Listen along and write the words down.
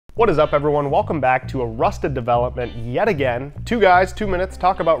What is up, everyone? Welcome back to a rusted development yet again. 2 guys, 2 minutes,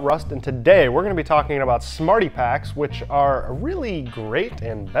 talk about Rust, and today we're going to be talking about Smarty Paks, which are a really great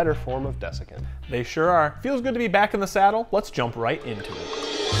and better form of Desiccant. They sure are. Feels good to be back in the saddle. Let's jump right into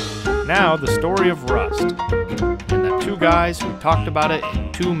it. Now, the story of Rust, and the 2 guys who talked about it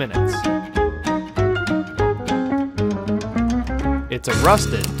in 2 minutes. It's a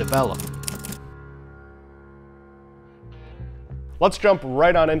rusted development. Let's jump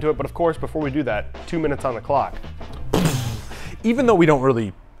right on into it, but of course, before we do that, 2 minutes on the clock. Even though we don't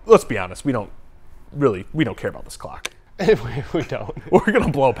really, let's be honest, we don't care about this clock. We don't. We're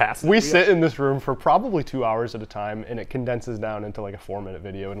gonna blow past it. We sit in this room for probably 2 hours at a time, and it condenses down into like a 4-minute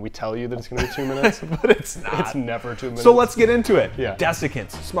video, and we tell you that it's gonna be 2 minutes, but it's not. It's never 2 minutes. So let's get into it. Yeah.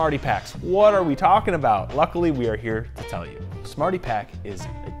 Desiccants, Smarty Paks, what are we talking about? Luckily, we are here to tell you. Smarty Pak is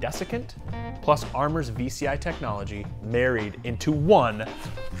a desiccant plus Armor's VCI technology married into one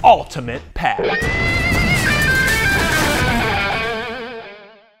ultimate pack.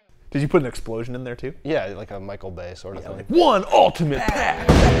 Did you put an explosion in there too? Yeah, like a Michael Bay sort of thing. Like one ultimate pack.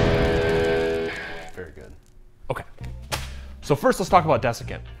 Very good. Okay. So first, let's talk about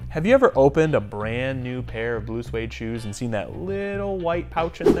Desiccant. Have you ever opened a brand new pair of blue suede shoes and seen that little white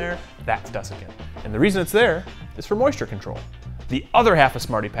pouch in there? That's Desiccant. And the reason it's there is for moisture control. The other half of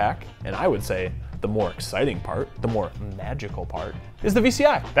Smarty Pak, and I would say the more exciting part, the more magical part, is the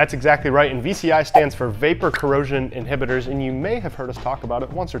VCI. That's exactly right, and VCI stands for Vapor Corrosion Inhibitors, and you may have heard us talk about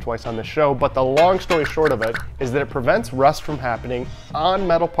it once or twice on this show, but the long story short of it is that it prevents rust from happening on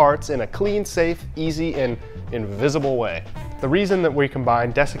metal parts in a clean, safe, easy, and invisible way. The reason that we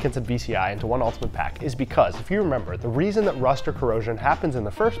combine desiccants and VCI into one ultimate pack is because, if you remember, the reason that rust or corrosion happens in the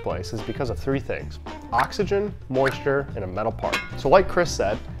first place is because of 3 things: oxygen, moisture, and a metal part. So like Chris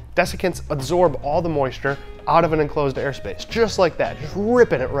said, desiccants absorb all the moisture out of an enclosed airspace, just like that, just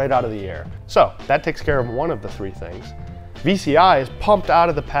ripping it right out of the air. So that takes care of one of the 3 things. VCI is pumped out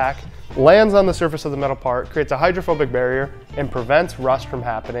of the pack, lands on the surface of the metal part, creates a hydrophobic barrier, and prevents rust from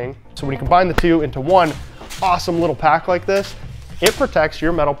happening. So when you combine the 2 into one awesome little pack like this, it protects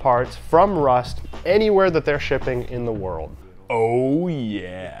your metal parts from rust anywhere that they're shipping in the world. Oh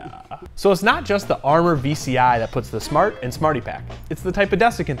yeah. So it's not just the Armor VCI that puts the Smart and Smarty Pak. It's the type of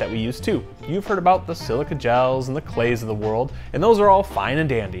desiccant that we use too. You've heard about the silica gels and the clays of the world, and those are all fine and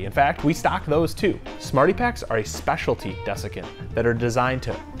dandy. In fact, we stock those too. Smarty Paks are a specialty desiccant that are designed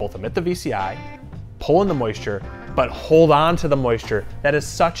to both emit the VCI, pull in the moisture, but hold on to the moisture. That is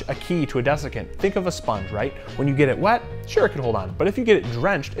such a key to a desiccant. Think of a sponge, right? When you get it wet, sure, it can hold on, but if you get it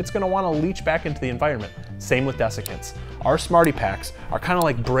drenched, it's gonna wanna leach back into the environment. Same with desiccants. Our Smarty Paks are kind of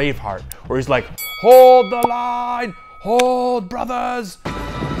like Braveheart, where he's like, hold the line, hold brothers,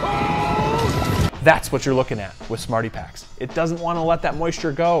 hold. That's what you're looking at with Smarty Paks. It doesn't want to let that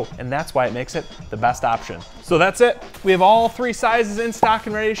moisture go, and that's why it makes it the best option. So that's it. We have all 3 sizes in stock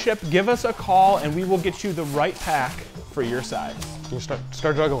and ready to ship. Give us a call and we will get you the right pack for your size. You start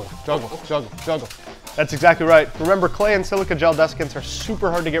juggling, juggle. That's exactly right. Remember, clay and silica gel desiccants are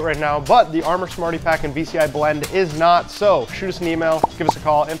super hard to get right now, but the Armor Smarty Pak and VCI blend is not. So shoot us an email, give us a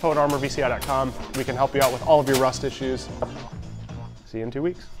call, info@armorvci.com. We can help you out with all of your rust issues. See you in 2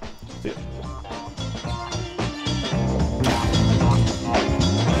 weeks. See ya.